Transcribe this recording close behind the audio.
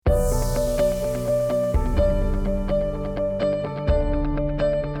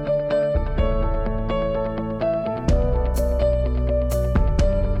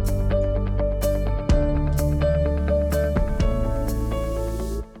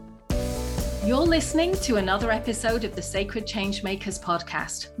You're listening to another episode of the Sacred Changemakers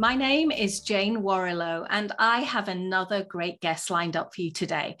podcast. My name is Jane Warrilow, and I have another great guest lined up for you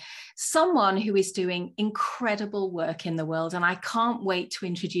today. Someone who is doing incredible work in the world, and I can't wait to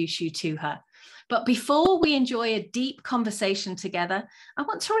introduce you to her. But before we enjoy a deep conversation together, I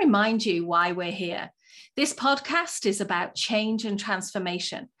want to remind you why we're here. This podcast is about change and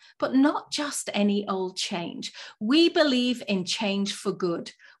transformation, but not just any old change. We believe in change for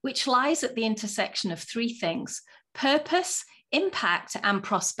good, which lies at the intersection of three things: purpose, impact, and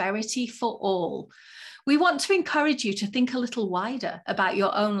prosperity for all. We want to encourage you to think a little wider about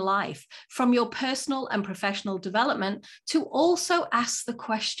your own life, from your personal and professional development to also ask the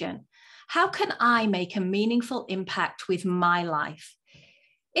question, how can I make a meaningful impact with my life?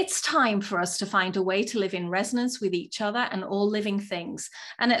 It's time for us to find a way to live in resonance with each other and all living things.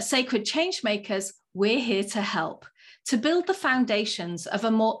 And at Sacred Changemakers, we're here to help, to build the foundations of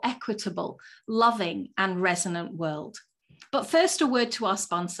a more equitable, loving, and resonant world. But first, a word to our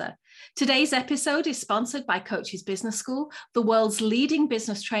sponsor. Today's episode is sponsored by Coaches Business School, the world's leading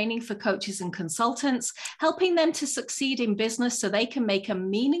business training for coaches and consultants, helping them to succeed in business so they can make a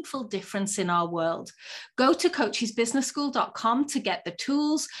meaningful difference in our world. Go to coachesbusinessschool.com to get the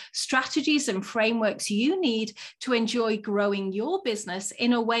tools, strategies, and frameworks you need to enjoy growing your business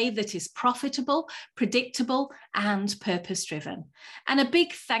in a way that is profitable, predictable, and purpose-driven. And a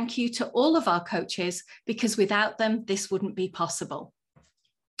big thank you to all of our coaches, because without them, this wouldn't be possible.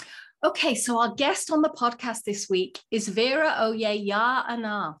 Okay, so our guest on the podcast this week is Vera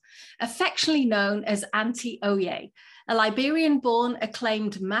Oye-Ya-Ana, affectionately known as Auntie Oye, a Liberian-born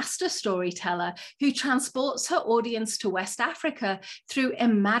acclaimed master storyteller who transports her audience to West Africa through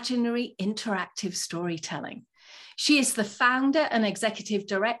imaginary interactive storytelling. She is the founder and executive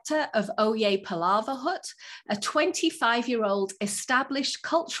director of Oye Palava Hut, a 25-year-old established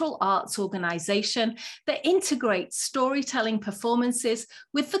cultural arts organization that integrates storytelling performances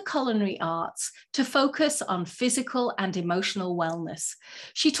with the culinary arts to focus on physical and emotional wellness.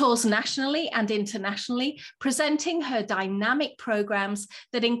 She tours nationally and internationally, presenting her dynamic programs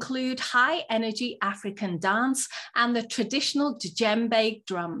that include high-energy African dance and the traditional djembe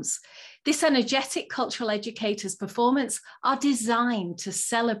drums. This energetic cultural educator's performance are designed to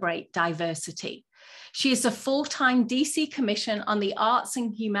celebrate diversity. She is a 4-time DC Commission on the Arts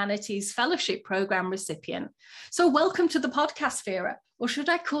and Humanities Fellowship Program recipient. So welcome to the podcast, Vera, or should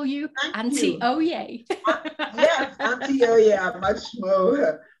I call you Auntie Oye? Yes, Auntie Oye, I'm much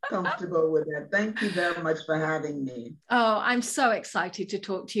more comfortable with that. Thank you very much for having me. Oh, I'm so excited to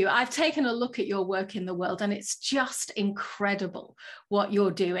talk to you. I've taken a look at your work in the world, and it's just incredible what you're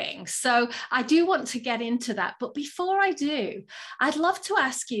doing. So I do want to get into that. But before I do, I'd love to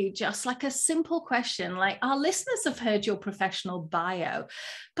ask you just like a simple question. Like, our listeners have heard your professional bio,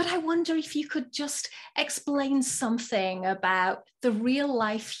 but I wonder if you could just explain something about the real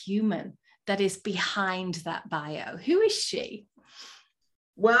life human that is behind that bio. Who is she?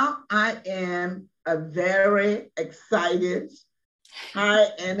 Well, I am a very excited, high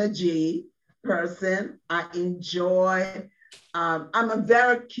energy person. I enjoy, I'm a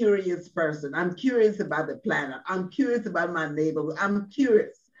very curious person. I'm curious about the planet. I'm curious about my neighborhood. I'm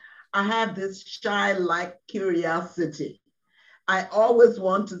curious. I have this shy-like curiosity. I always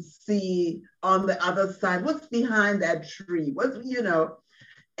want to see on the other side, what's behind that tree?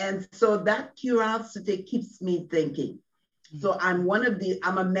 And so that curiosity keeps me thinking. So I'm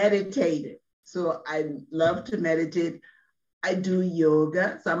a meditator. So I love to meditate. I do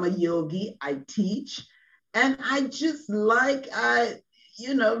yoga. So I'm a yogi. I teach. And I just like,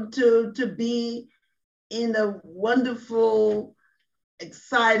 to be in a wonderful,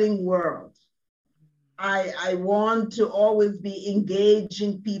 exciting world. I want to always be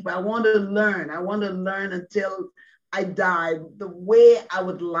engaging people. I want to learn. I want to learn until I die. The way I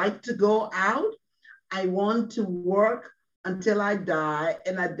would like to go out, I want to work until I die.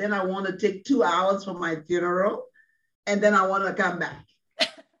 And then I want to take 2 hours for my funeral. And then I want to come back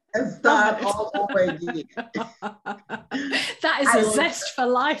and start all over again. That is a zest for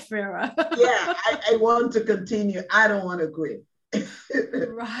life, Vera. Yeah, I want to continue. I don't want to quit.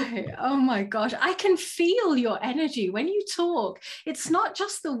 Right. Oh my gosh. I can feel your energy when you talk. It's not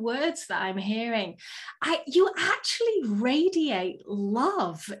just the words that I'm hearing. You actually radiate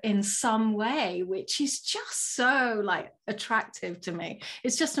love in some way, which is just so like attractive to me.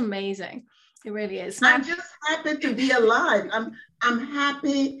 It's just amazing. It really is. I'm just happy to be alive. I'm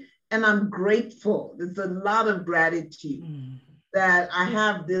happy and I'm grateful. There's a lot of gratitude that I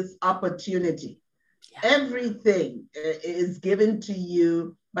have this opportunity. Everything is given to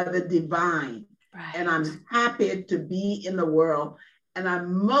you by the divine. Right. And I'm happy to be in the world And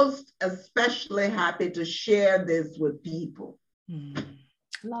I'm most especially happy to share this with people.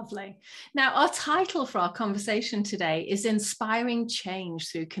 Lovely. Now, our title for our conversation today is Inspiring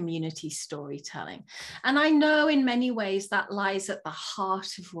Change Through Community Storytelling. And I know in many ways that lies at the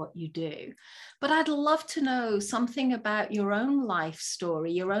heart of what you do. But I'd love to know something about your own life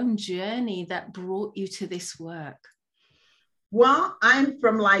story, your own journey that brought you to this work. Well, I'm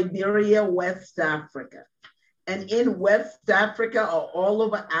from Liberia, West Africa. And in West Africa or all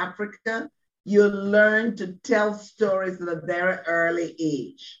over Africa, you learn to tell stories at a very early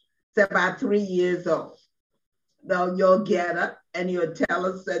age. It's about 3 years old. Though you'll get up and you'll tell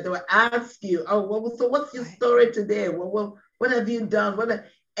us, they'll ask you, oh, well, so what's your story today? Well, what have you done?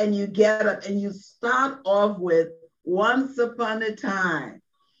 And you get up and you start off with once upon a time.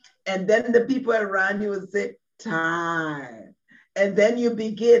 And then the people around you will say, time. And then you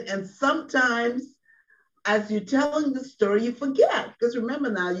begin. And sometimes as you're telling the story, you forget. Because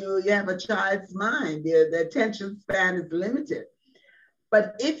remember now, you have a child's mind. The attention span is limited.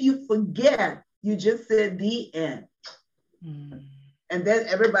 But if you forget, you just said the end. And then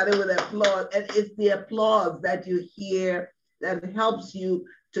everybody will applaud. And it's the applause that you hear that helps you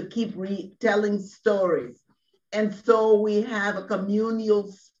to keep retelling stories. And so we have a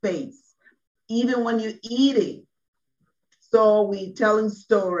communal space, even when you're eating. So we're telling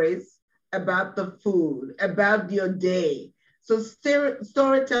stories about the food, about your day. So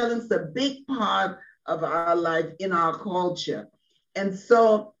storytelling is a big part of our life in our culture. And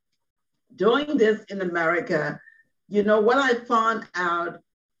so doing this in America, you know, what I found out,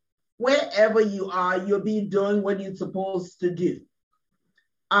 wherever you are, you'll be doing what you're supposed to do.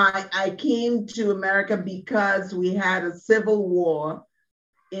 I came to America because we had a civil war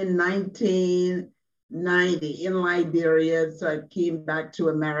in 1990 in Liberia. So I came back to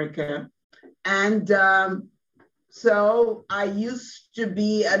America. And so I used to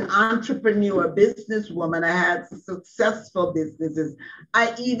be an entrepreneur, businesswoman. I had successful businesses.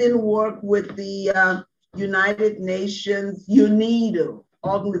 I even worked with the United Nations, UNIDO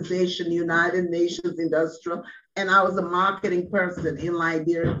organization, United Nations Industrial, and I was a marketing person in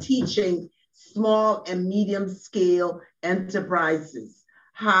Liberia, teaching small and medium scale enterprises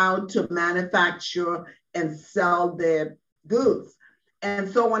how to manufacture and sell their goods. And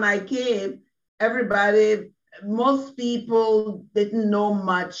so when I came, most people didn't know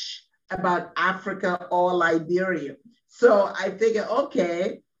much about Africa or Liberia. So I figured,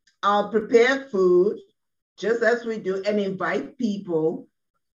 okay, I'll prepare food just as we do and invite people,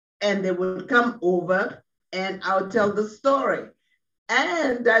 and they would come over and I'll tell the story.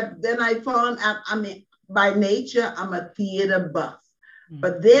 And then I found out, I mean, by nature, I'm a theater buff.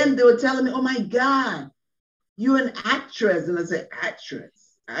 But then they were telling me, oh my God, you're an actress. And I said, actress?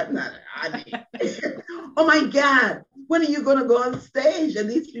 I'm not, oh my God, when are you going to go on stage? And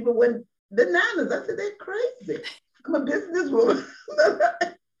these people went bananas. I said, they're crazy. I'm a businesswoman.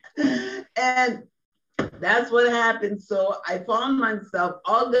 And that's what happened. So I found myself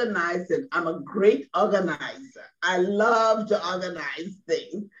organizing. I'm a great organizer. I love to organize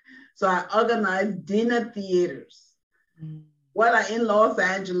things. So I organized dinner theaters. In Los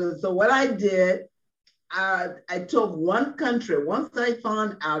Angeles. So what I did, I took one country. Once I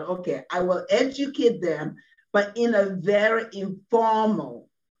found out, okay, I will educate them, but in a very informal,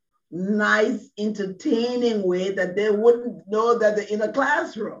 nice, entertaining way that they wouldn't know that they're in a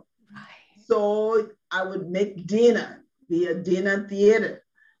classroom. Right. So I would make dinner, be a dinner theater.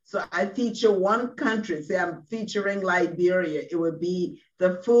 So I feature one country. Say I'm featuring Liberia. It would be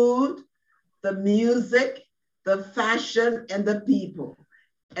the food, the music, the fashion, and the people.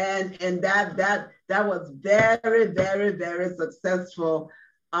 And that was very, very, very successful.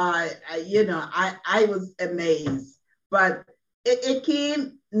 I was amazed, but it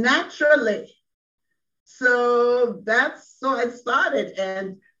came naturally. So I started,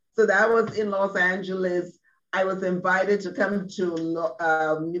 and so that was in Los Angeles. I was invited to come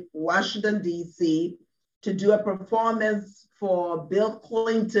to Washington, D.C. to do a performance for Bill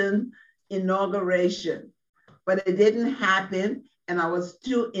Clinton inauguration, but it didn't happen. And I was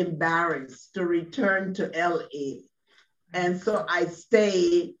too embarrassed to return to LA. And so I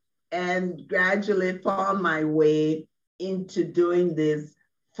stayed and gradually found my way into doing this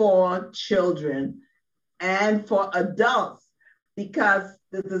for children and for adults. Because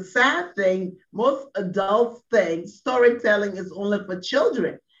the sad thing, most adults think storytelling is only for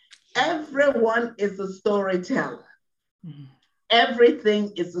children. Everyone is a storyteller. Mm-hmm.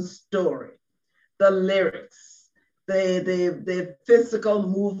 Everything is a story. The lyrics, the physical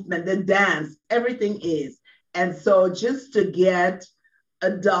movement, the dance, everything is. And so just to get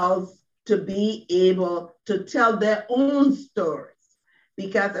adults to be able to tell their own stories.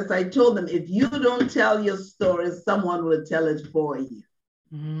 Because as I told them, if you don't tell your story, someone will tell it for you.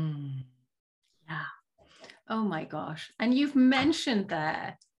 Yeah. Oh my gosh. And you've mentioned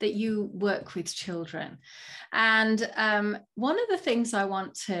there that you work with children. And one of the things I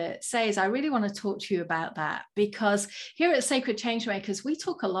want to say is I really want to talk to you about that, because here at Sacred Changemakers, we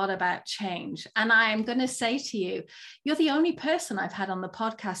talk a lot about change. And I am going to say to you, you're the only person I've had on the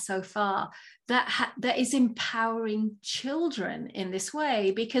podcast so far that is empowering children in this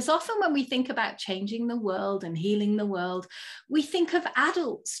way. Because often when we think about changing the world and healing the world, we think of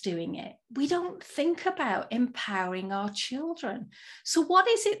adults doing it. We don't think about empowering our children. So what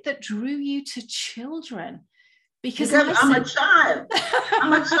is it that drew you to children? Because I'm a child.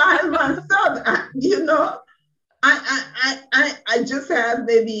 I'm a child myself. You know, I just have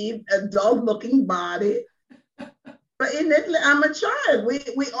maybe adult looking body. But innately, I'm a child.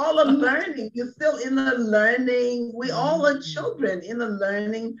 We all are learning. You're still in the learning. We all are children in the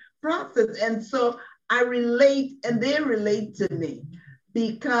learning process. And so I relate, and they relate to me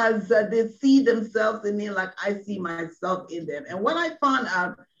because they see themselves in me like I see myself in them. And what I found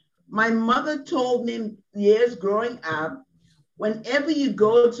out, my mother told me years growing up, whenever you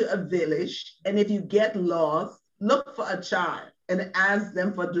go to a village and if you get lost, look for a child and ask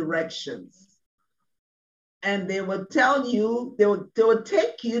them for directions. And they will tell you, they will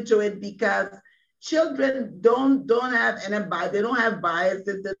take you to it, because children don't have any bias. They don't have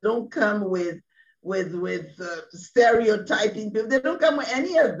biases. They don't come with stereotyping people. They don't come with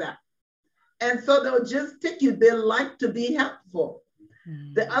any of that. And so they'll just take you. They like to be helpful.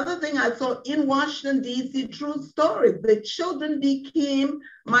 The other thing I saw in Washington, D.C., true story, the children became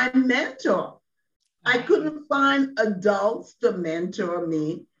my mentor. I couldn't find adults to mentor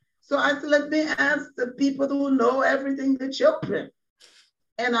me. So I said, let me ask the people who know everything, the children.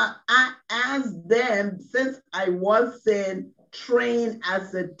 And I asked them, since I wasn't trained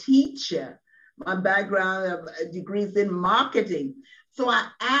as a teacher, my background of degrees in marketing. So I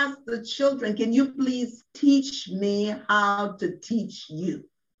asked the children, can you please teach me how to teach you?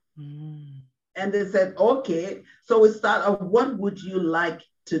 And they said, okay. So we started, what would you like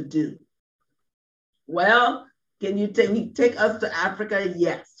to do? Well, can you take us to Africa?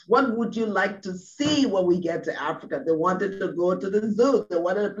 Yes. What would you like to see when we get to Africa? They wanted to go to the zoo. They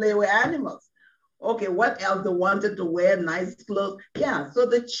wanted to play with animals. Okay, what else? They wanted to wear nice clothes. Yeah, so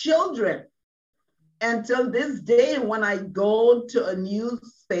the children, until this day, when I go to a new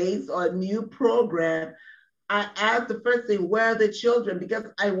space or a new program, I ask the first thing, where are the children? Because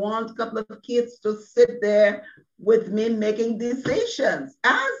I want a couple of kids to sit there with me making decisions.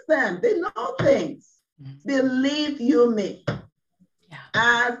 Ask them, they know things. Believe you me.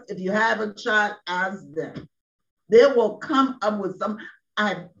 Ask, if you have a child, ask them. They will come up with some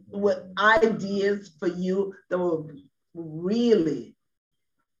with ideas for you that will really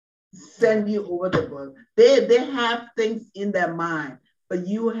send you over the world. They have things in their mind, but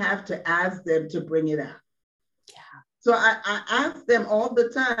you have to ask them to bring it out. Yeah. So I ask them all the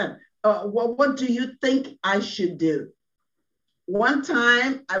time, what do you think I should do? One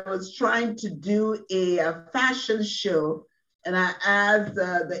time I was trying to do a fashion show, and I asked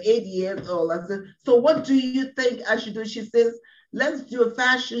the 8-year-old, I said, so what do you think I should do? She says, let's do a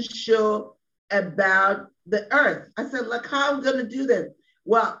fashion show about the earth. I said, like, how are we going to do that?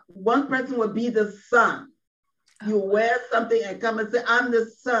 Well, one person would be the sun. You wear something and come and say, I'm the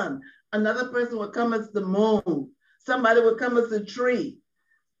sun. Another person would come as the moon. Somebody would come as a tree.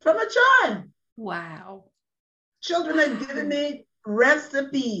 From a child. Wow. Children have given me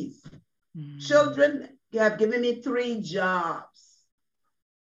recipes. Children have given me 3 jobs.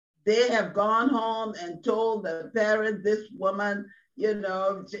 They have gone home and told the parent, this woman, you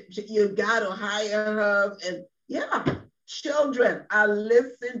know, you got to hire her. And yeah, children, I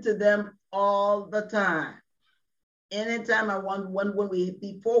listen to them all the time. Anytime I want,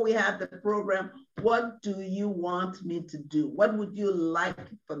 before we have the program, what do you want me to do? What would you like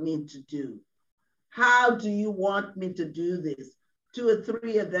for me to do? How do you want me to do this? 2 or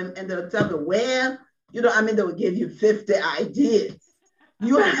 3 of them, and they'll tell me, well, you know, I mean, they will give you 50 ideas.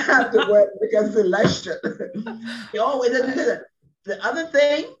 You have to work with a selection. The other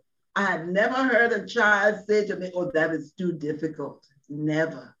thing, I have never heard a child say to me, oh, that is too difficult.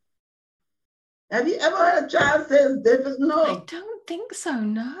 Never. Have you ever heard a child say it's difficult? No. I don't think so,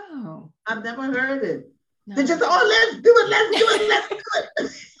 no. I've never heard it. No. They just, oh, let's do it.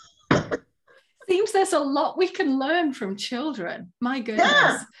 Seems there's a lot we can learn from children. My goodness.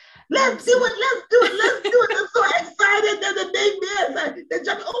 Yeah. Let's do it. I'm so excited that the big man, they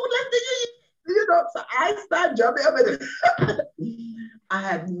jump, oh, let's do it. You know, so I start jumping up. I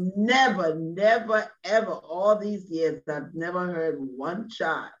have never, ever, all these years, I've never heard one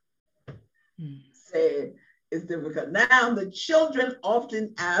child say it's difficult. Now, the children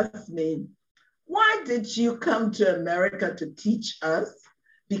often ask me, why did you come to America to teach us?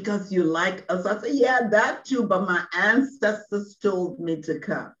 Because you like us. I say, yeah, that too, but my ancestors told me to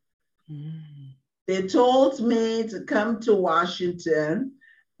come. They told me to come to Washington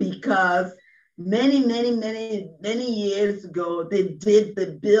because many years ago, they did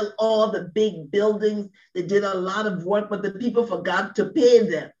build all the big buildings. They did a lot of work, but the people forgot to pay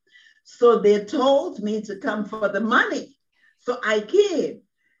them. So they told me to come for the money. So I came.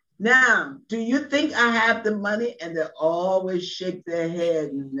 Now, do you think I have the money? And they always shake their head.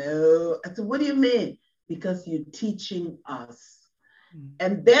 No. I said, what do you mean? Because you're teaching us.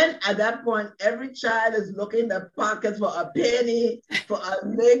 And then at that point, every child is looking in their pockets for a penny, for a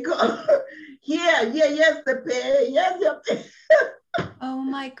nickel. Yes, the penny. Yes, the penny. Oh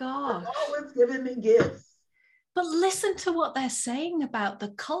my gosh. They're always giving me gifts. But listen to what they're saying about the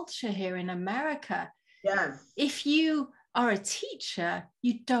culture here in America. Yes. If you are a teacher,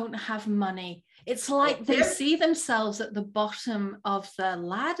 you don't have money. It's like they see themselves at the bottom of the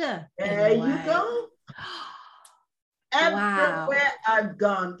ladder. There you go. Everywhere I've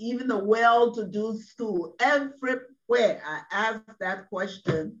gone, even the well-to-do school, everywhere I ask that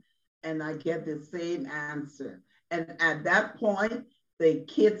question and I get the same answer. And at that point, the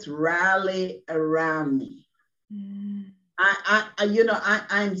kids rally around me.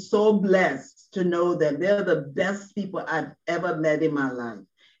 I'm so blessed to know that they're the best people I've ever met in my life.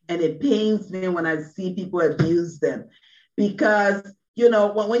 And it pains me when I see people abuse them because,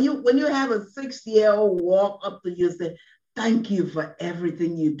 when you have a 6-year-old walk up to you and say, thank you for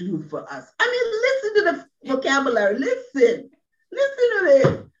everything you do for us. I mean, listen to the vocabulary. Listen to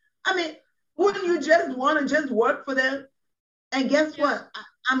it. I mean, wouldn't you just want to just work for them? And guess what?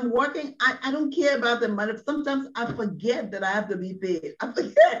 I'm working. I don't care about the money. Sometimes I forget that I have to be paid. I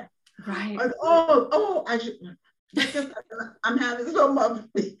forget. Right. I should. Because I'm having so much.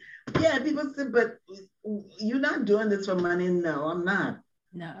 Yeah, people say, but you're not doing this for money. No, I'm not.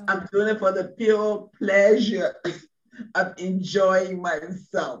 No. I'm doing it for the pure pleasure of enjoying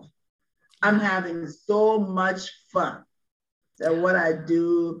myself. I'm having so much fun that what I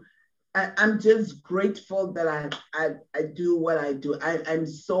do. I'm just grateful that I do what I do. I'm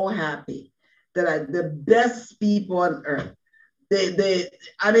so happy that the best people on earth. They're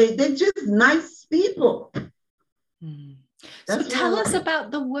just nice people. So tell us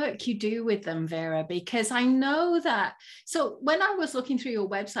about the work you do with them, Vera, because I know that. So when I was looking through your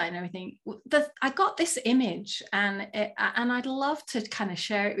website and everything, I got this image and I'd love to kind of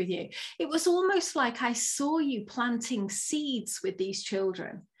share it with you. It was almost like I saw you planting seeds with these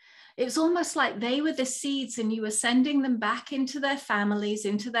children. It was almost like they were the seeds and you were sending them back into their families,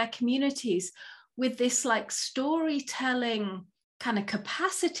 into their communities with this like storytelling kind of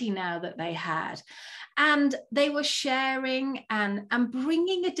capacity now that they had. And they were sharing and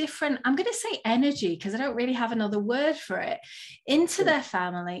bringing a different, I'm going to say energy, because I don't really have another word for it, into their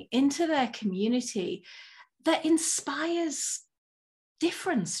family, into their community that inspires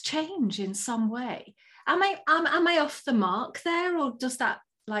difference, change in some way. Am I off the mark there, or does that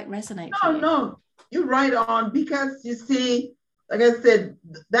like resonate? No, you're right on, because you see, like I said,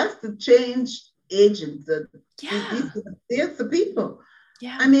 that's the change agents. There's the people.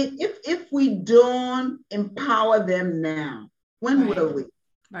 Yeah. I mean, if we don't empower them now, when will we?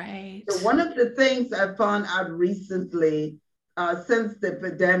 Right. So one of the things I found out recently, since the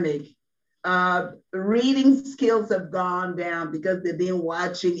pandemic, reading skills have gone down because they've been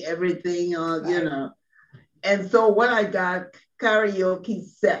watching everything on, And so what I got, karaoke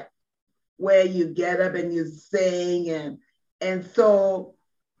set, where you get up and you sing, and so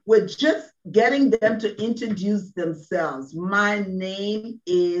we're just getting them to introduce themselves. My name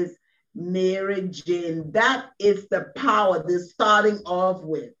is Mary Jane. That is the power they're starting off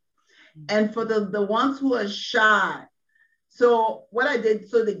with. And for the ones who are shy, so what I did,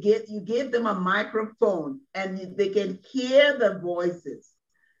 so you gave them a microphone and they can hear the voices.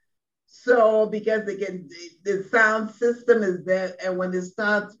 So because the sound system is there, and when they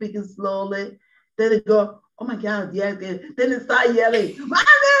start speaking slowly, then they go, oh my God, yeah. Then they start yelling.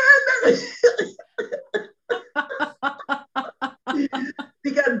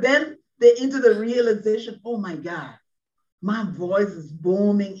 Because then they're into the realization, oh my God, my voice is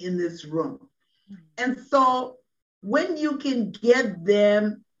booming in this room. And so when you can get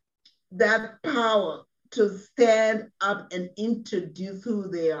them that power to stand up and introduce who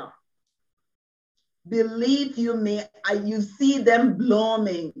they are, believe you me, you see them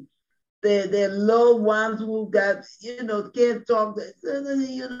blooming. the little ones who got, can't talk,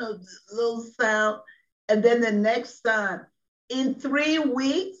 little sound. And then the next time, in 3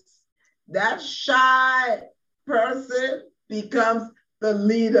 weeks, that shy person becomes the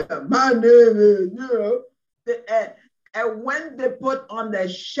leader. My name is, and when they put on their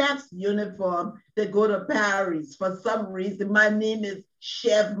chef's uniform, they go to Paris. For some reason, my name is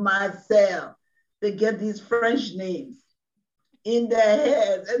Chef Marcel. They get these French names in their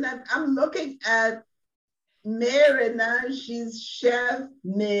heads. And I'm looking at Mary now, she's Chef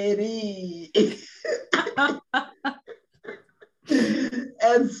Mary.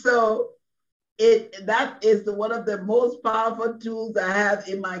 And so that is one of the most powerful tools I have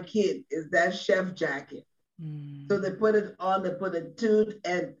in my kit is that chef jacket. So they put it on, they put a toot,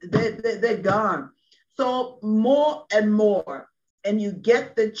 and they're gone. So more and more, and you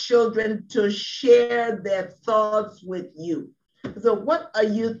get the children to share their thoughts with you. So what are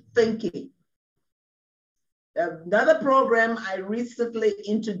you thinking? Another program I recently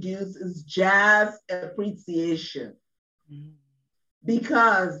introduced is jazz appreciation.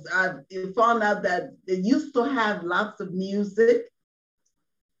 Because I found out that they used to have lots of music.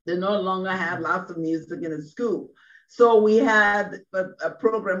 They no longer have lots of music in the school. So we had a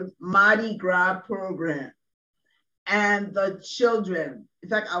program, Mardi Gras program. And the children, in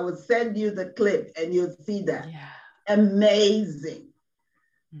fact, I will send you the clip and you'll see that. Yeah. Amazing.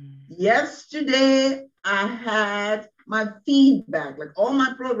 Yesterday, I had my feedback, like all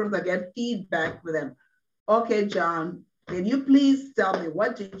my programs, I get feedback for them. Okay, John, can you please tell me,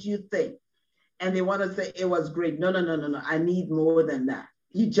 what did you think? And they want to say, it was great. No. I need more than that.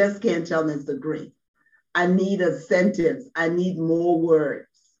 You just can't tell me it's a great. I need a sentence. I need more words.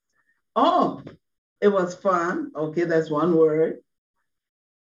 Oh, it was fun. Okay, that's one word.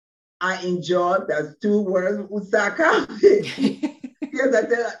 I enjoyed, that's 2 words. Yes,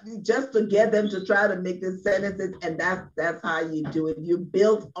 just to get them to try to make the sentences, and that's how you do it. You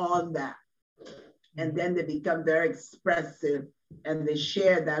build on that. And then they become very expressive and they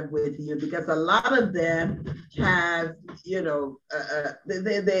share that with you, because a lot of them have, they're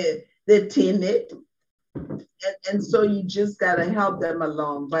timid. And so you just got to help them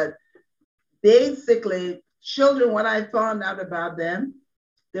along. But basically, children, what I found out about them,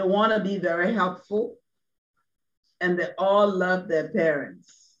 they want to be very helpful and they all love their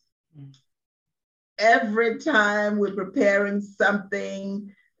parents. Every time we're preparing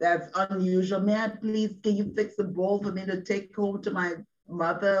something that's unusual, can you fix a bowl for me to take home to my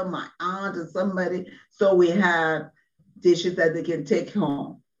mother, my aunt, or somebody? So we have dishes that they can take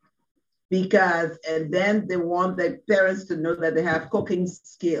home. And then they want their parents to know that they have cooking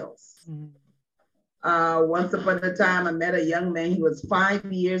skills. Once upon a time, I met a young man, he was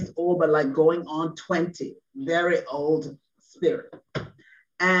 5 years old, but like going on 20, very old spirit.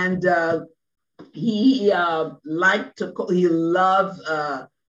 And he liked to cook, he loved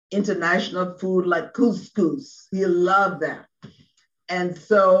international food like couscous. He loved that. And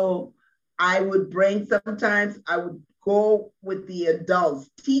so sometimes I would go with the adults,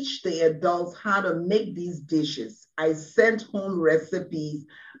 teach the adults how to make these dishes. I sent home recipes,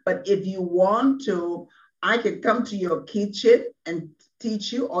 but if you want to, I can come to your kitchen and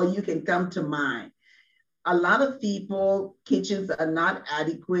teach you, or you can come to mine. A lot of people, kitchens are not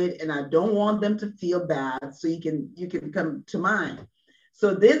adequate, and I don't want them to feel bad, so you can come to mine.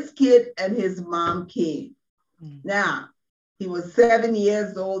 So this kid and his mom came. Now, he was 7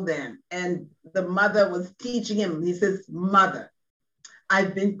 years old then, and the mother was teaching him. He says, "Mother,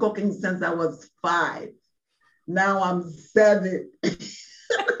 I've been cooking since I was 5. Now I'm 7.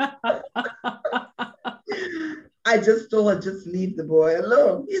 I just told her, just leave the boy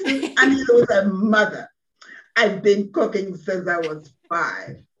alone. He says, I need to say, "Mother, I've been cooking since I was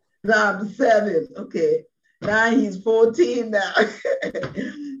 5. Now I'm 7. Okay. Now he's 14 now."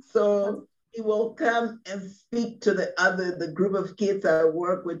 So he will come and speak to the group of kids I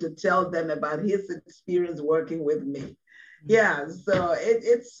work with to tell them about his experience working with me. Yeah, so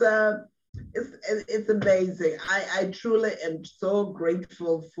it's amazing. I truly am so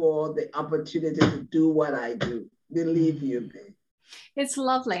grateful for the opportunity to do what I do. Believe you me. It's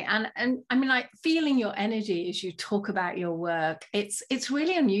lovely. And I mean, like, feeling your energy as you talk about your work, it's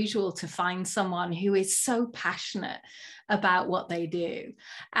really unusual to find someone who is so passionate about what they do.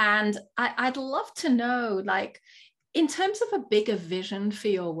 And I'd love to know, like, in terms of a bigger vision for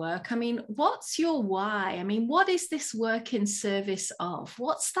your work, I mean, what's your why? I mean, what is this work in service of?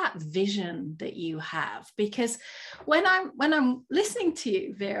 What's that vision that you have? Because when I'm listening to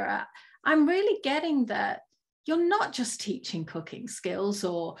you, Vera, I'm really getting that you're not just teaching cooking skills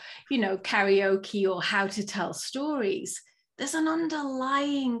or, karaoke or how to tell stories. there's an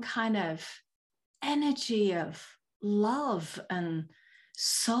underlying kind of energy of love and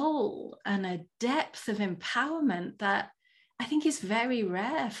soul and a depth of empowerment that I think is very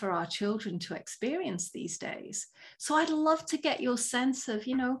rare for our children to experience these days. So I'd love to get your sense of,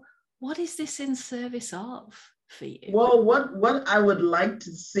 what is this in service of for you? Well, what I would like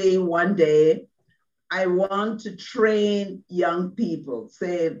to see one day, I want to train young people,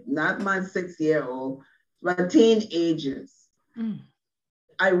 say not my 6-year-old, but teenagers.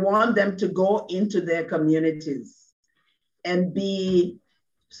 I want them to go into their communities and be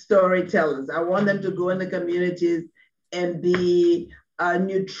storytellers. I want them to go in the communities and be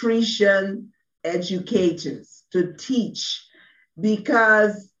nutrition educators, to teach,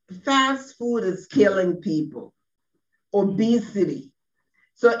 because fast food is killing people, obesity.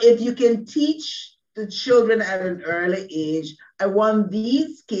 So if you can teach the children at an early age, I want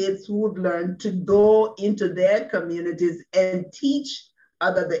these kids who would learn to go into their communities and teach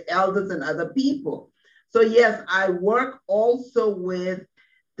the elders and other people. So yes, I work also with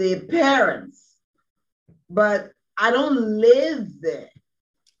the parents, but I don't live there.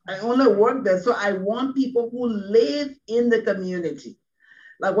 I only work there. So I want people who live in the community.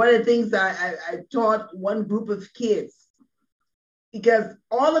 Like one of the things I taught one group of kids, because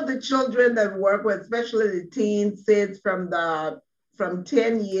all of the children that work with, especially the teens, kids from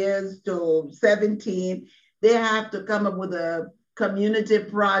 10 years to 17, they have to come up with a community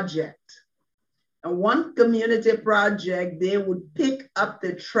project. And one community project, they would pick up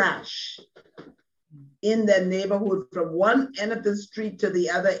the trash in their neighborhood from one end of the street to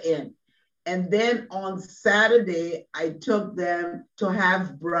the other end. And then on Saturday, I took them to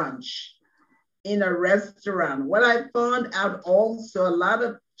have brunch in a restaurant. What I found out also, a lot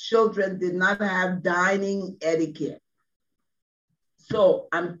of children did not have dining etiquette. So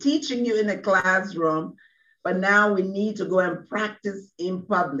I'm teaching you in a classroom, but now we need to go and practice in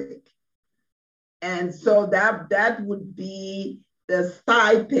public. And so that would be the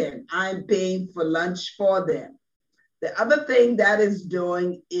stipend I'm paying for lunch for them. The other thing that is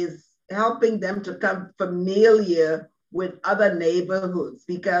doing is helping them to become familiar with other neighborhoods,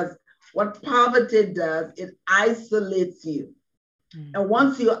 because what poverty does, it isolates you. And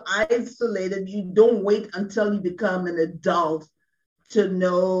once you're isolated, you don't wait until you become an adult to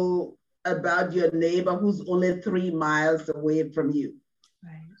know about your neighbor who's only 3 miles away from you.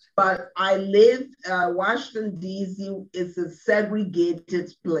 Right. But I live, Washington, D.C. is a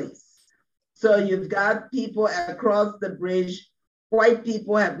segregated place. So you've got people across the bridge. White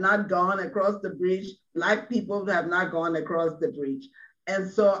people have not gone across the bridge. Black people have not gone across the bridge.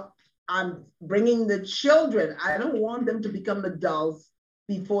 And so I'm bringing the children. I don't want them to become adults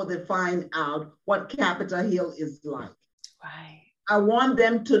before they find out what Capitol Hill is like. Right. I want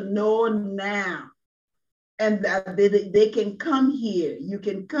them to know now, and that they can come here. You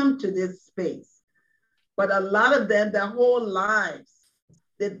can come to this space. But a lot of them, their whole lives,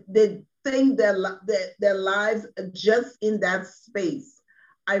 they think their lives are just in that space.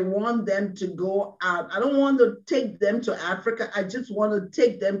 I want them to go out. I don't want to take them to Africa. I just want to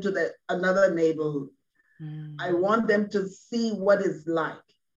take them to another neighborhood. I want them to see what it's like.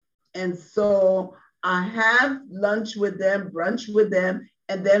 And so I have lunch with them, brunch with them,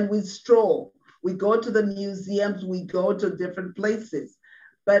 and then we stroll. We go to the museums, we go to different places.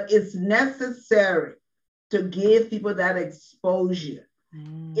 But it's necessary to give people that exposure.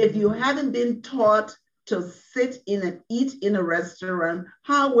 If you haven't been taught to sit in and eat in a restaurant,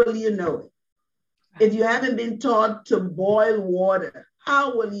 how will you know it? If you haven't been taught to boil water,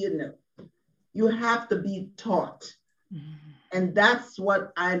 how will you know? You have to be taught. And that's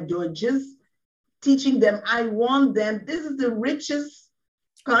what I'm doing, just teaching them. I want them, this is the richest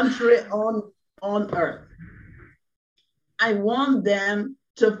country on earth. I want them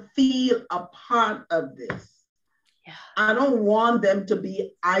to feel a part of this. Yeah. I don't want them to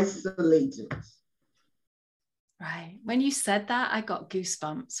be isolated. Right. When you said that, I got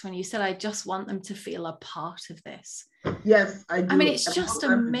goosebumps. When you said, I just want them to feel a part of this. Yes, I do. I mean, it's just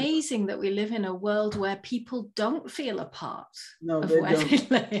amazing that we live in a world where people don't feel a part of where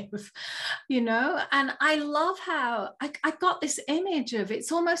they live, and I love how I got this image of,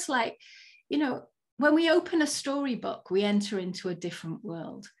 it's almost like, when we open a storybook, we enter into a different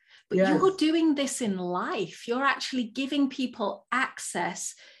world. But you're doing this in life. You're actually giving people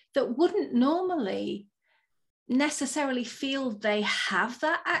access that wouldn't normally necessarily feel they have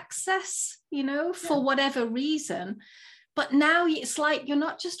that access, for whatever reason. But now it's like you're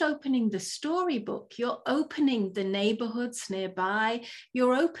not just opening the storybook, you're opening the neighborhoods nearby,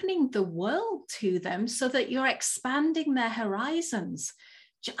 you're opening the world to them so that you're expanding their horizons.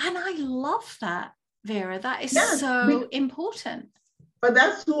 And I love that. Vera. That is Yes, so important. but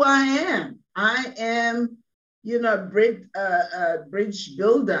that's who I am. I am, bridge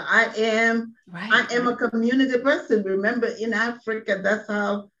builder. I am a community person. Remember, in Africa, that's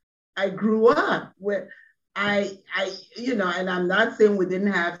how I grew up. Where and I'm not saying we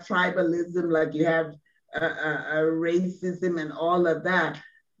didn't have tribalism like you have racism and all of that,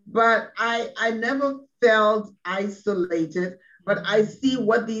 but I never felt isolated. But I see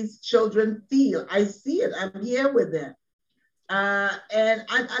what these children feel. I see it. I'm here with them. And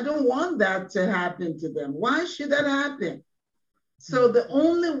I don't want that to happen to them. Why should that happen? So the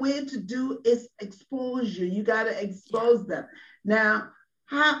only way to do is exposure. You got to expose them. Now,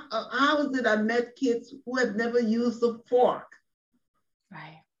 how is it I met kids who have never used a fork?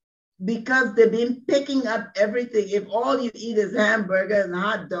 Right. Because they've been picking up everything. If all you eat is hamburger and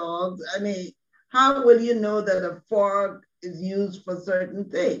hot dogs, I mean, how will you know that a fork is used for certain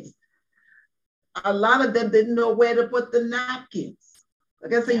things? A lot of them didn't know where to put the napkins.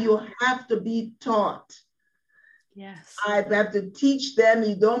 Like I said, you have to be taught. Yes. I have to teach them.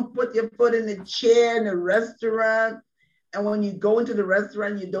 You don't put your foot in a chair in a restaurant. And when you go into the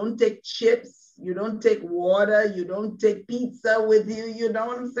restaurant, you don't take chips, you don't take water, you don't take pizza with you. You know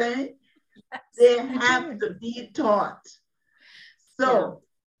what I'm saying? Yes, they have to be taught. So,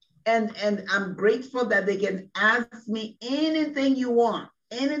 and I'm grateful that they can ask me anything you want,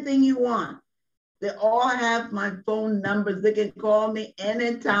 anything you want. They all have my phone numbers. They can call me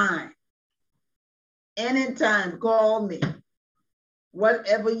anytime. Anytime, call me.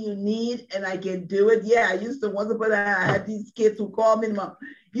 Whatever you need, and I can do it. Yeah, I used to once upon a time, I had these kids who called me, Mom,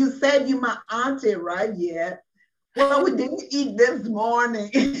 you said you my auntie, right? Yeah. Well, we didn't eat this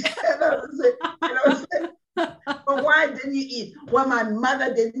morning. But why didn't you eat? Well, my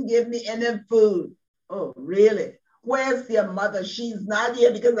mother didn't give me any food. Oh, really? Where's your mother? She's not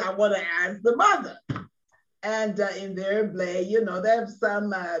here because I want to ask the mother. And invariably, there's some,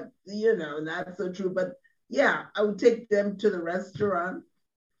 not so true, but yeah, I would take them to the restaurant.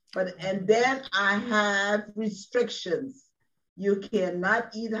 And then I have restrictions. You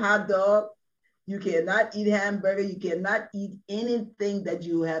cannot eat hot dog. You cannot eat hamburger. You cannot eat anything that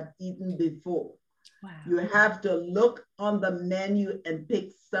you have eaten before. Wow. You have to look on the menu and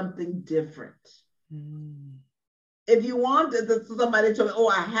pick something different. If you want somebody to, oh,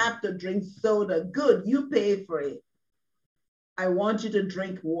 I have to drink soda, good, you pay for it. I want you to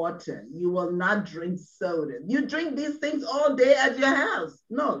drink water. You will not drink soda. You drink these things all day at your house.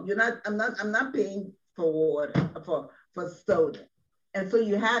 No, you're not. I'm not paying for water, for soda. And so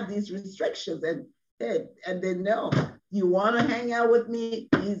you have these restrictions, and they know you want to hang out with me.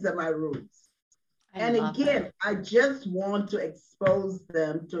 These are my rules. And again, I just want to expose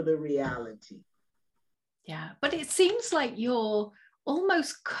them to the reality. Yeah, but it seems like you're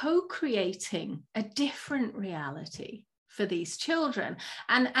almost co-creating a different reality for these children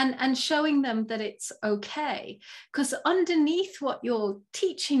and showing them that it's okay. Because underneath what you're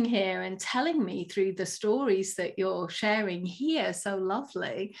teaching here and telling me through the stories that you're sharing here, so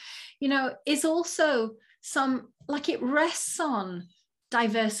lovely, is also it rests on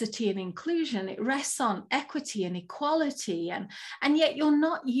diversity and inclusion. It rests on equity and equality, and yet you're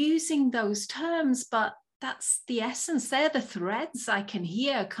not using those terms, but that's the essence. They're the threads I can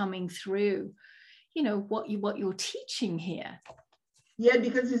hear coming through, what you're teaching here. Yeah,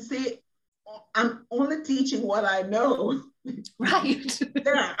 because you see, I'm only teaching what I know. Right.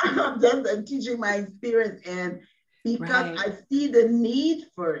 Yeah, I'm just teaching my experience, and because I see the need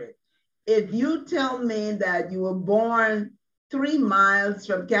for it. If you tell me that you were born 3 miles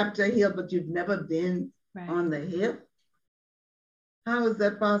from Capitol Hill, but you've never been on the hill, how is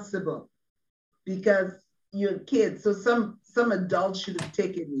that possible? Because you're kids. So some adults should have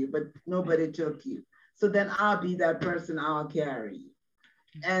taken you, but nobody took you. So then I'll be that person, I'll carry you.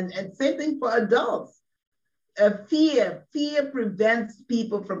 And same thing for adults. Fear prevents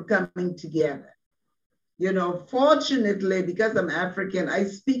people from coming together. Fortunately, because I'm African, I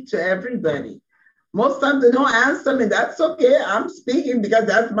speak to everybody. Most times they don't answer me. That's okay. I'm speaking because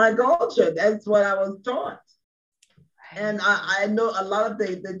that's my culture. That's what I was taught. And I know a lot of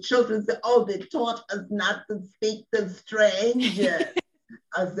the children say, oh, they taught us not to speak to strangers.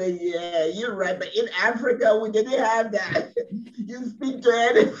 I say, yeah, you're right. But in Africa, we didn't have that. You speak to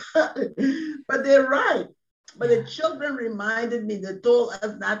anybody. But they're right. But the children reminded me, they told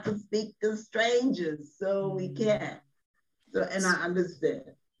us not to speak to strangers. So we can't. So, and I understand.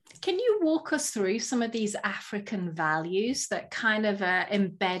 Can you walk us through some of these African values that kind of are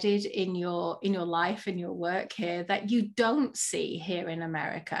embedded in your life and your work here that you don't see here in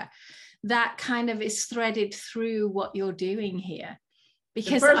America, that kind of is threaded through what you're doing here?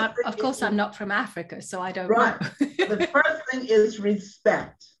 Because of course I'm not from Africa, so I don't know. The first thing is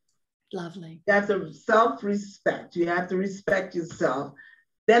respect. Lovely. You have to self-respect. You have to respect yourself.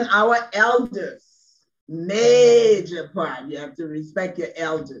 Then our elders, major part. You have to respect your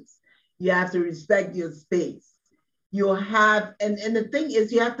elders. You have to respect your space. You have, and the thing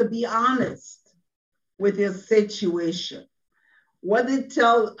is, you have to be honest with your situation. What they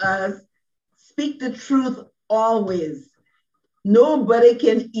tell us, speak the truth always. Nobody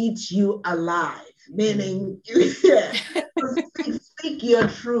can eat you alive, meaning speak your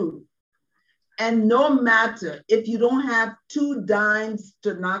truth. And no matter if you don't have two dimes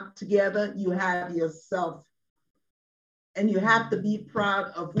to knock together, you have yourself. And you have to be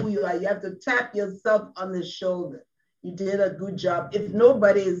proud of who you are. You have to tap yourself on the shoulder. You did a good job. If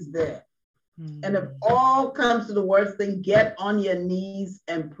nobody is there, and if all comes to the worst thing, get on your knees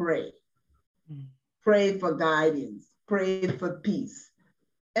and pray. Pray for guidance. Pray for peace.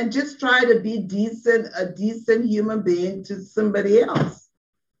 And just try to be a decent human being to somebody else.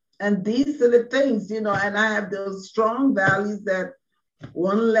 And these are the things, and I have those strong values that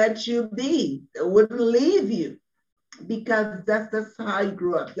won't let you be, that wouldn't leave you, because that's how you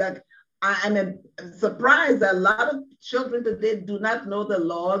grew up. Like, I'm surprised that a lot of children today do not know the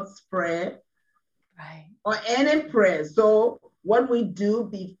Lord's Prayer, right, or any prayer. So what we do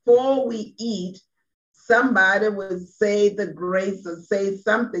before we eat, somebody will say the grace or say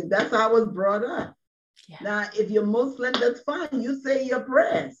something. That's how I was brought up. Yeah. Now, if you're Muslim, that's fine. You say your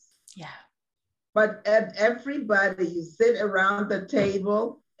prayers. Yeah. But everybody, you sit around the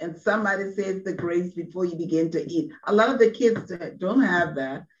table and somebody says the grace before you begin to eat. A lot of the kids don't have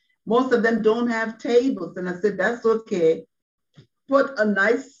that. Most of them don't have tables. And I said, that's okay.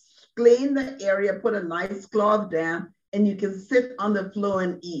 Clean the area, put a nice cloth down, and you can sit on the floor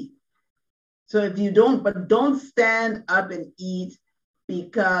and eat. So if you don't stand up and eat,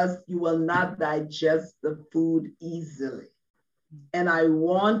 because you will not digest the food easily. And I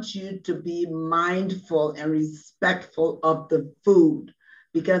want you to be mindful and respectful of the food,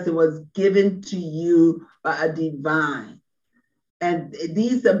 because it was given to you by a divine. And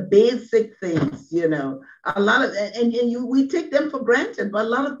these are basic things, a lot of, we take them for granted, but a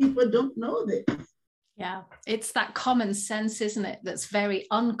lot of people don't know this. Yeah, it's that common sense, isn't it? That's very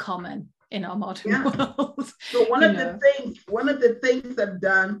uncommon in our modern world. So one of the things I've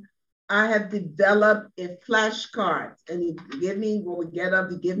done, I have developed a flashcard, and you give me, when we get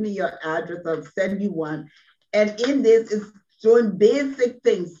up, you give me your address, I'll send you one. And in this is showing basic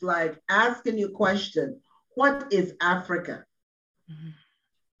things like asking you a question, what is Africa? Mm-hmm.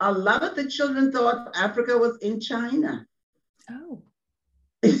 A lot of the children thought Africa was in China. Oh.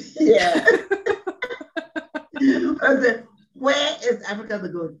 Yeah. I said, where is Africa? They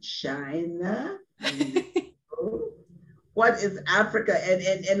go, China. What is Africa?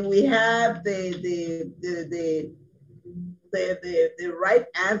 And we have the right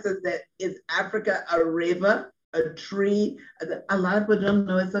answer, that is Africa a river, a tree? A lot of people don't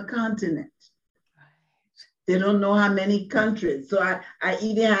know it's a continent. They don't know how many countries. So I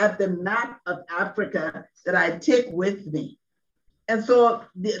even have the map of Africa that I take with me. And so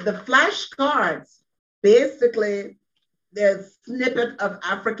the flashcards, basically, there's snippet of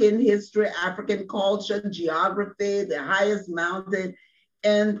African history, African culture, geography, the highest mountain.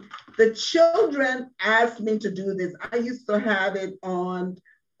 And the children asked me to do this. I used to have it on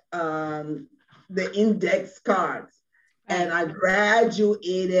the index cards. And I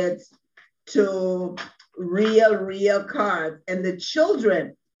graduated to real cards. And the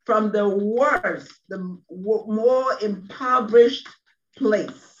children from the worst, the more impoverished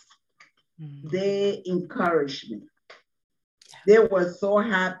place, they encouraged me. They were so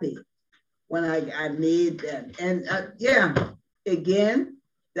happy when I made that. And again,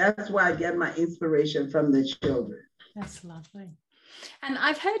 that's why I get my inspiration from the children. That's lovely. And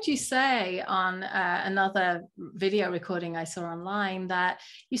I've heard you say on another video recording I saw online that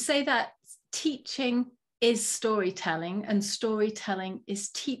you say that teaching is storytelling and storytelling is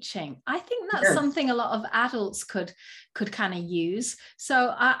teaching. I think that's something a lot of adults could kind of use.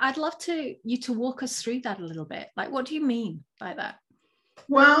 So I'd love you to walk us through that a little bit. Like, what do you mean by that?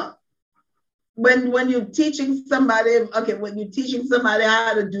 Well, when you're teaching somebody, when you're teaching somebody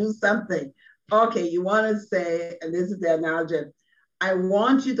how to do something, you want to say, and this is the analogy, I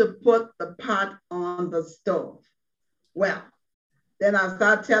want you to put the pot on the stove. Well, then I'll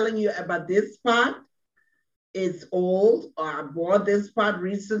start telling you about this pot. It's old, or I bought this pot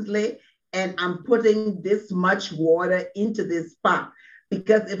recently, and I'm putting this much water into this pot,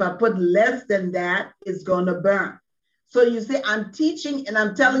 because if I put less than that, it's going to burn. So you see, I'm teaching and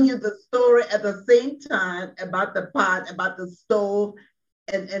I'm telling you the story at the same time about the pot, about the stove,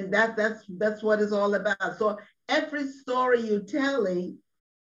 and that's what it's all about. So every story you're telling,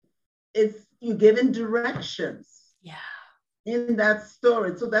 it's you're giving directions. Yeah. In that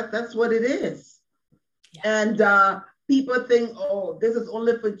story. So that's what it is. Yeah. And people think, oh, this is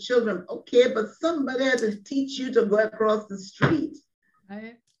only for children. Okay, but somebody had to teach you to go across the street.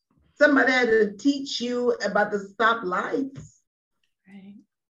 Right. Somebody had to teach you about the stoplights. Right.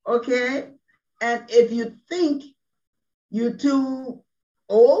 Okay. And if you think you're too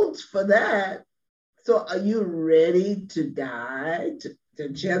old for that, so are you ready to die, to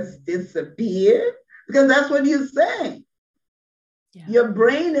just disappear? Because that's what you're saying. Yeah. Your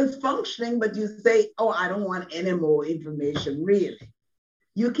brain is functioning, but you say, oh, I don't want any more information, really.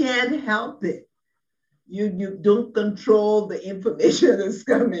 You can't help it. You don't control the information that's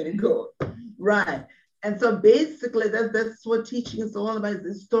coming and going. Right. And so basically that's what teaching is all about,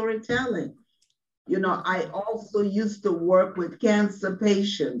 is storytelling. You know, I also used to work with cancer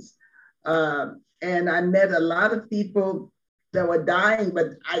patients. And I met a lot of people that were dying, but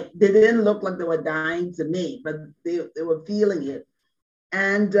they didn't look like they were dying to me, but they were feeling it.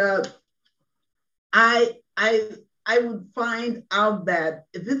 And I would find out that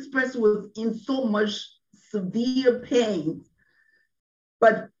if this person was in so much severe pain,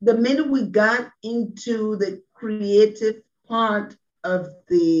 but the minute we got into the creative part of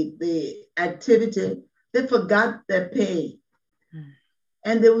the activity, they forgot their pain.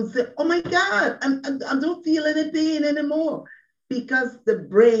 And they would say, oh my God, I don't feel any pain anymore, because the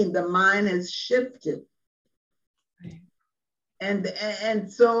brain, the mind has shifted.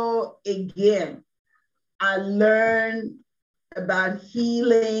 And so again, I learned about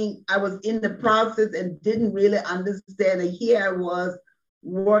healing. I was in the process and didn't really understand it. Here I was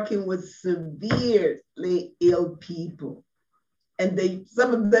working with severely ill people. And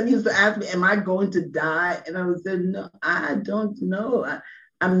some of them used to ask me, am I going to die? And I would say, no, I don't know.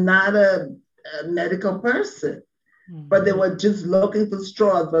 I'm not a medical person. Mm-hmm. But they were just looking for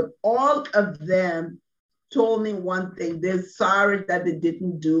straws. But all of them told me one thing: they're sorry that they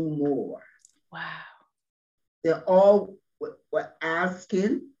didn't do more. Wow. They all were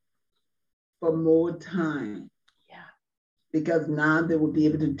asking for more time. Yeah. Because now they will be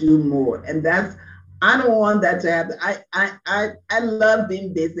able to do more. And I don't want that to happen. I love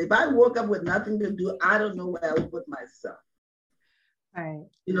being busy. If I woke up with nothing to do, I don't know where I would put myself. Right.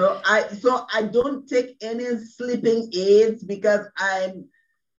 You know, so I don't take any sleeping aids, because I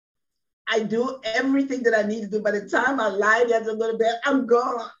do everything that I need to do. By the time I lie down to go to bed, I'm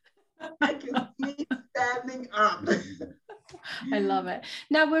gone. I can sleep standing up. I love it.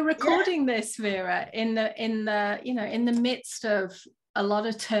 Now we're recording this, Vera, in the midst of a lot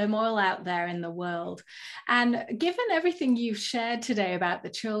of turmoil out there in the world. And given everything you've shared today about the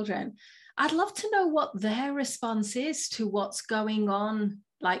children, I'd love to know what their response is to what's going on,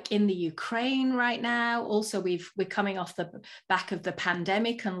 like in the Ukraine right now. Also, we're coming off the back of the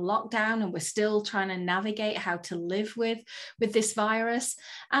pandemic and lockdown, and we're still trying to navigate how to live with this virus.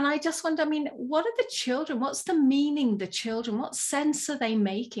 And I just wonder, I mean, what are the children? What's the meaning, the children? What sense are they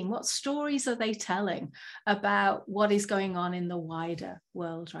making? What stories are they telling about what is going on in the wider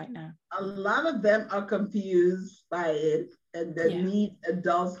world right now? A lot of them are confused by it, and they need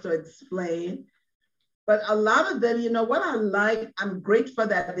adults to explain. But a lot of them, you know, what I like, I'm grateful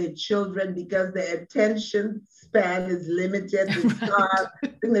that they're children, because their attention span is limited. They start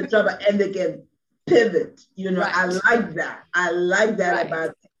in the trouble and they can pivot. You know, I like that. I like that about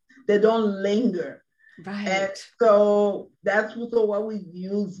it. They don't linger. Right. And so that's also why we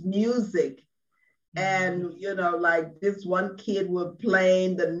use music. And, you know, like this one kid was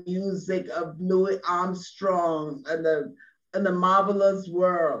playing the music of Louis Armstrong and the Marvelous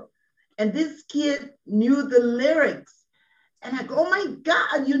World. And this kid knew the lyrics. And I go, oh my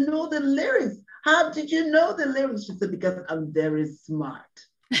God, you know the lyrics. How did you know the lyrics? She said, because I'm very smart.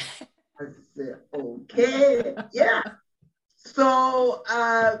 I said, okay, yeah. So,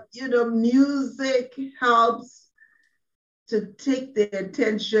 you know, music helps to take the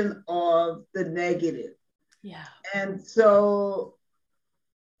attention of the negative. Yeah. And so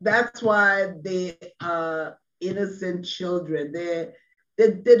that's why they are innocent children.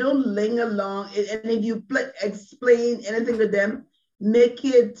 They don't linger long. And if you explain anything to them, make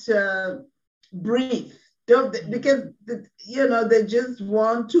it brief. Because, you know, they just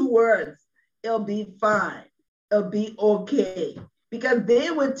want 2 words. It'll be fine. It'll be okay. Because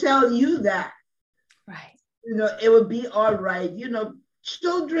they would tell you that. Right. You know, it would be all right. You know,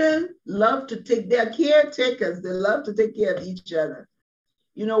 children love to they're caretakers. They love to take care of each other.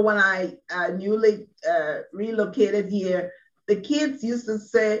 You know, when I newly relocated here, the kids used to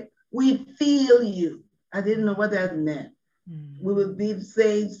say, we feel you. I didn't know what that meant. We would be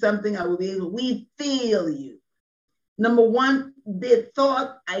saying something, I would be, we feel you. Number one, they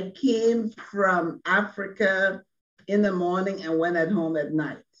thought I came from Africa in the morning and went at home at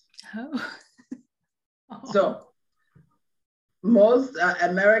night. Oh. So most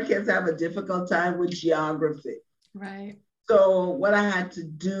Americans have a difficult time with geography. Right. So what I had to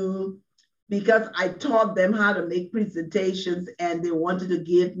do, because I taught them how to make presentations and they wanted to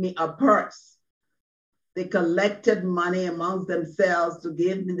give me a purse. They collected money amongst themselves to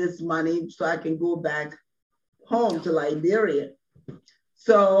give me this money so I can go back home to Liberia.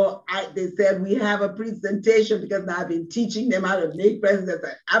 So they said, we have a presentation, because I've been teaching them how to make presentations.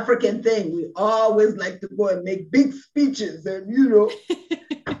 That's an African thing. We always like to go and make big speeches and,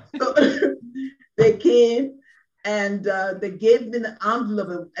 so they came and they gave me the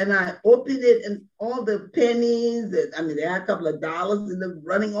envelope and I opened it and all the pennies, they had a couple of dollars and they're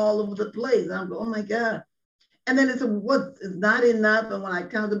running all over the place. And I'm going, oh my God. And then they said, what is not enough? And when I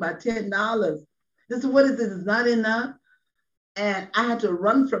counted by $10, they said, what is this? It's not enough. And I had to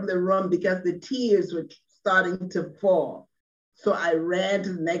run from the room because the tears were starting to fall. So I ran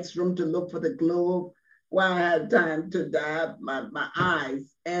to the next room to look for the globe while I had time to dab my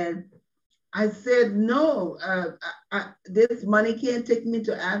eyes. And I said, no, this money can't take me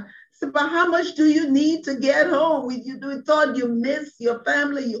to Africa. I said, but how much do you need to get home? You thought you miss your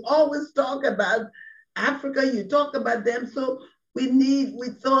family. You always talk about Africa. You talk about them. So we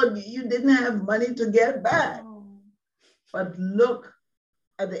thought you didn't have money to get back. But look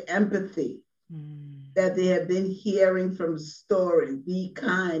at the empathy that they have been hearing from stories. Be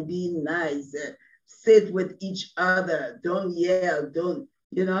kind, be nice, sit with each other, don't yell, don't,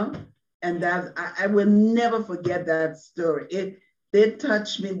 and I will never forget that story. They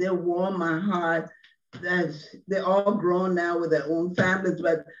touched me, they warmed my heart. They're all grown now with their own families,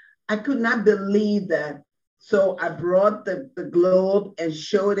 but I could not believe that. So I brought the globe and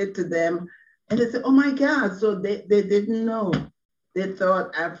showed it to them. And they said, oh my God. So they didn't know. They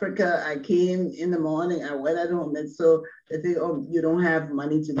thought Africa, I came in the morning, I went at home. And so they think, oh, you don't have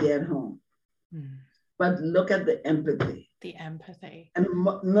money to get home. But look at the empathy. The empathy. And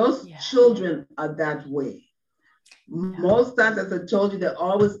most children are that way. Most times, as I told you, they're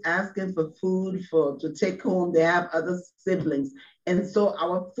always asking for food to take home. They have other siblings. And so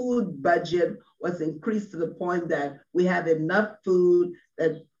our food budget was increased to the point that we have enough food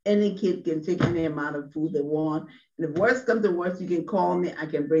that any kid can take any amount of food they want. And if worst comes to worst, you can call me, I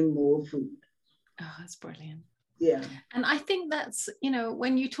can bring more food. Oh, that's brilliant. Yeah. And I think that's,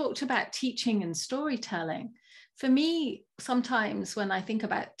 when you talked about teaching and storytelling, for me, sometimes when I think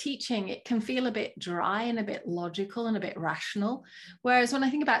about teaching, it can feel a bit dry and a bit logical and a bit rational. Whereas when I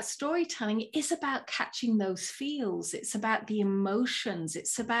think about storytelling, it is about catching those feels. It's about the emotions.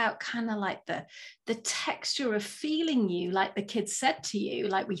 It's about kind of like the texture of feeling you, like the kids said to you,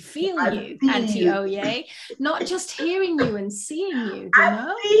 like we feel you, Auntie Oye, not just hearing you and seeing you,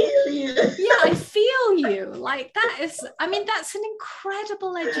 I feel you. Yeah, I feel you. Like that's an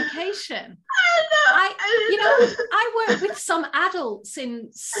incredible education. I work with some adults in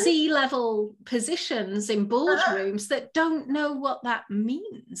C-level positions in boardrooms that don't know what that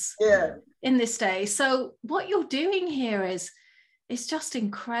means in this day. So what you're doing here is just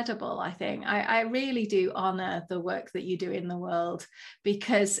incredible, I think. I really do honor the work that you do in the world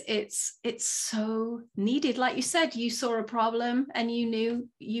because it's so needed. Like you said, you saw a problem and you knew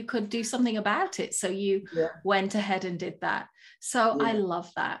you could do something about it. So you went ahead and did that. So I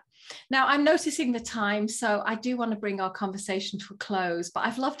love that. Now, I'm noticing the time, so I do want to bring our conversation to a close, but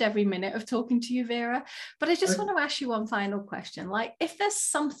I've loved every minute of talking to you, Vera. But I just want to ask you one final question. Like, if there's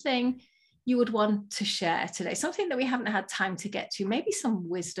something you would want to share today, something that we haven't had time to get to, maybe some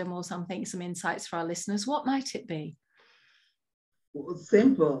wisdom or something, some insights for our listeners, what might it be? Well,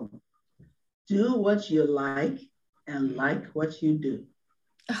 simple. Do what you like and like what you do.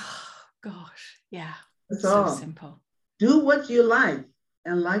 Oh, gosh. Yeah. That's so all. Simple. Do what you like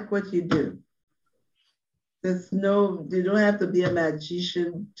and like what you do. You don't have to be a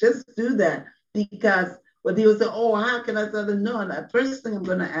magician. Just do that. Because when people say, oh, how can I tell them no? And the first thing I'm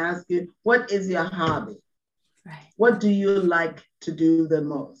going to ask you, what is your hobby? Right. What do you like to do the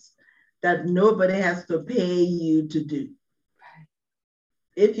most that nobody has to pay you to do? Right.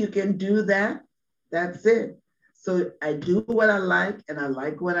 If you can do that, that's it. So I do what I like and I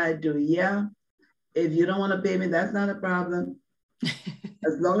like what I do. Yeah. If you don't want to pay me, that's not a problem.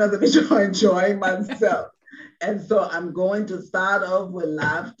 As long as I'm enjoying myself. And so I'm going to start off with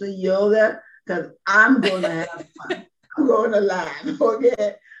laughter yoga because I'm going to have fun. I'm going to laugh,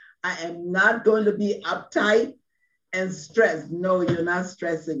 okay? I am not going to be uptight and stressed. No, you're not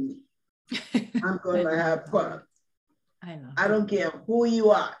stressing me. I'm going to have fun. I don't care who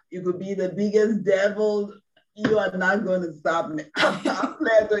you are. You could be the biggest devil. You are not going to stop me. I'm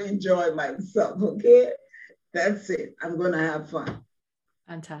glad to enjoy myself, okay? That's it. I'm going to have fun.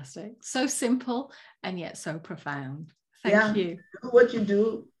 Fantastic. So simple and yet so profound. Thank you. Do what you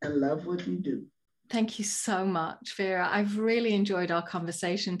do and love what you do. Thank you so much, Vera. I've really enjoyed our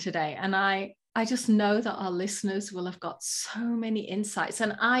conversation today. And I just know that our listeners will have got so many insights.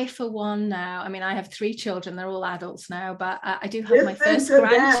 And I, for one now, I mean, I have 3 children. They're all adults now, but I do have my first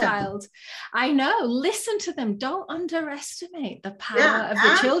grandchild. I know. Listen to them. Don't underestimate the power of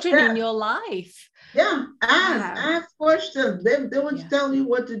the children in your life. Yeah. Ask questions. They will tell you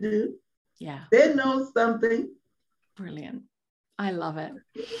what to do. Yeah. They know something. Brilliant. I love it.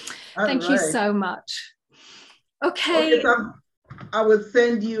 Thank you so much. Okay. So I will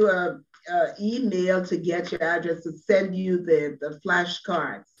send you a email to get your address, to send you the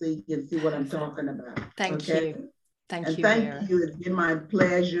flashcards so you can see what I'm talking about. Thank you. Thank you. Thank you. It's been my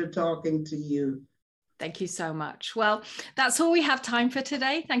pleasure talking to you. Thank you so much. Well, that's all we have time for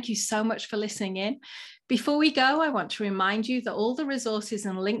today. Thank you so much for listening in. Before we go, I want to remind you that all the resources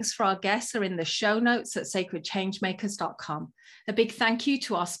and links for our guests are in the show notes at sacredchangemakers.com. A big thank you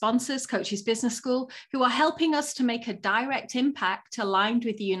to our sponsors, Coaches Business School, who are helping us to make a direct impact aligned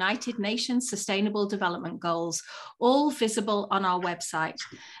with the United Nations Sustainable Development Goals, all visible on our website.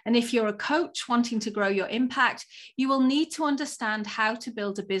 And if you're a coach wanting to grow your impact, you will need to understand how to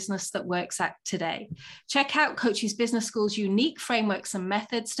build a business that works out today. Check out Coaches Business School's unique frameworks and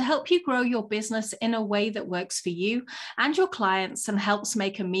methods to help you grow your business in a way that works for you and your clients and helps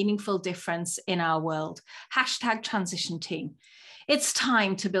make a meaningful difference in our world. #transition-team. It's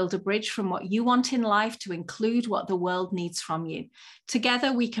time to build a bridge from what you want in life to include what the world needs from you.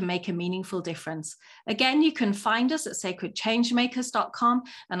 Together, we can make a meaningful difference. Again, you can find us at sacredchangemakers.com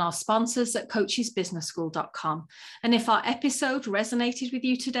and our sponsors at coachesbusinessschool.com. And if our episode resonated with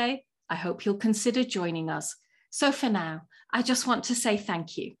you today, I hope you'll consider joining us. So for now, I just want to say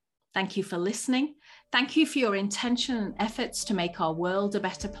thank you. Thank you for listening. Thank you for your intention and efforts to make our world a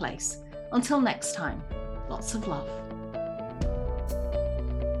better place. Until next time, lots of love.